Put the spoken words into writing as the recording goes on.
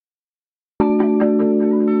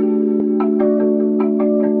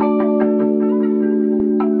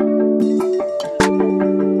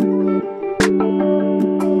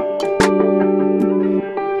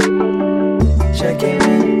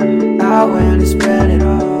to spend it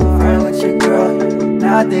all. Friend with your girl,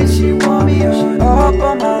 now that she want me on. Up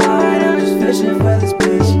on my line, I'm just fishing for this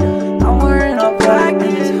bitch. I'm wearing all black and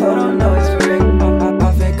this hoe don't know it's rigged.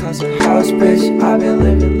 Outfit costs a house, bitch. I've been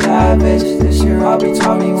living lavish. This year I'll be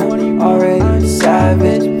 21, already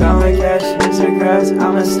savage. Bound my cash, it's her grass.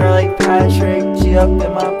 I'm a star like Patrick. She up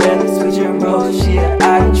in my bed, switching roles, she an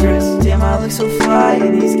actress. Damn, I look so fly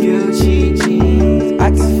in these Gucci jeans.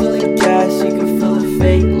 I can feel the gas, you can feel the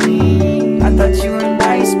fake lean. I thought you were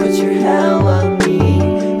nice, but you're hella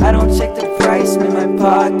mean. I don't check the price, make my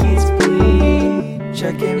pockets bleed.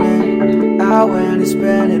 Check came in, I went to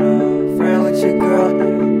spend it all. Friend with your girl,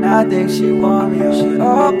 now I think she want me. She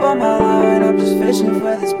up on my line, I'm just fishing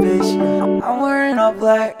for this bitch. I'm wearing all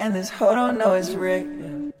black and this hoe don't know it's Rick.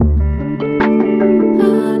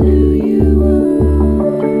 I knew you were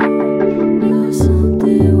wrong, knew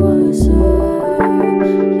something was up.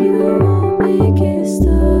 You won't make it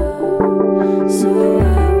stop, so I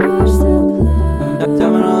watched the play.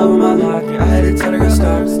 Diamond all over my pocket, I had to tell the girl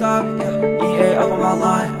stop, EA up on my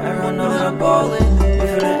line, everyone know that I'm ballin'. Wait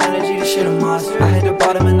for the energy, this shit a monster. I hit the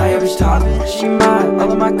bottom and I reach topping. She mine,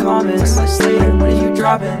 all of my comments. Like later, when are you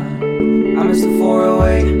dropping? I missed the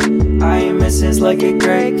 408. I ain't missing, it's like a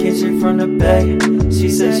great kitchen from the bay. She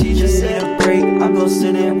said she just need a break. I'm gon'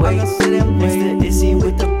 sit and wait. Next to Izzy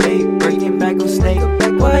with the bait, breaking back on snake.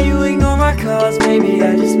 Why you ignore my calls, baby?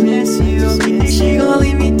 I just miss you. She gon'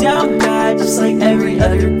 leave me down bad, just like every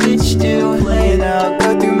other bitch do. Playing out,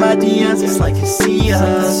 go through my DMs, it's like you see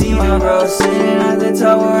her. See my bro sitting at the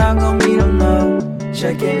top where I'm gon' meet him now.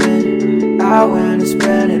 Checking in, I went to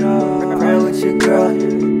spend it all. Friend with your girl,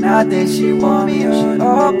 now that she want me on. She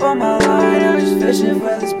up on my line, I'm just fishing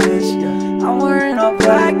for this bitch. I'm wearing all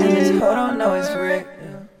black and this hoe don't know it's Rick.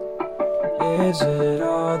 Is it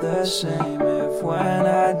all the same if when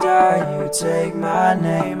I die you take my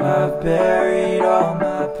name? I've buried all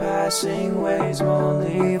my passing ways, won't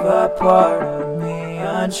leave a part of me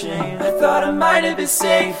unchained. I thought I might have been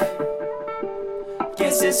safe,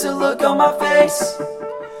 guess it's a look on my face.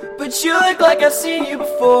 But you look like I've seen you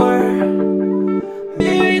before.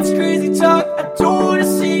 Maybe it's crazy talk, I don't wanna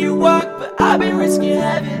see you walk, but I've been risking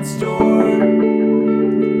heaven's door.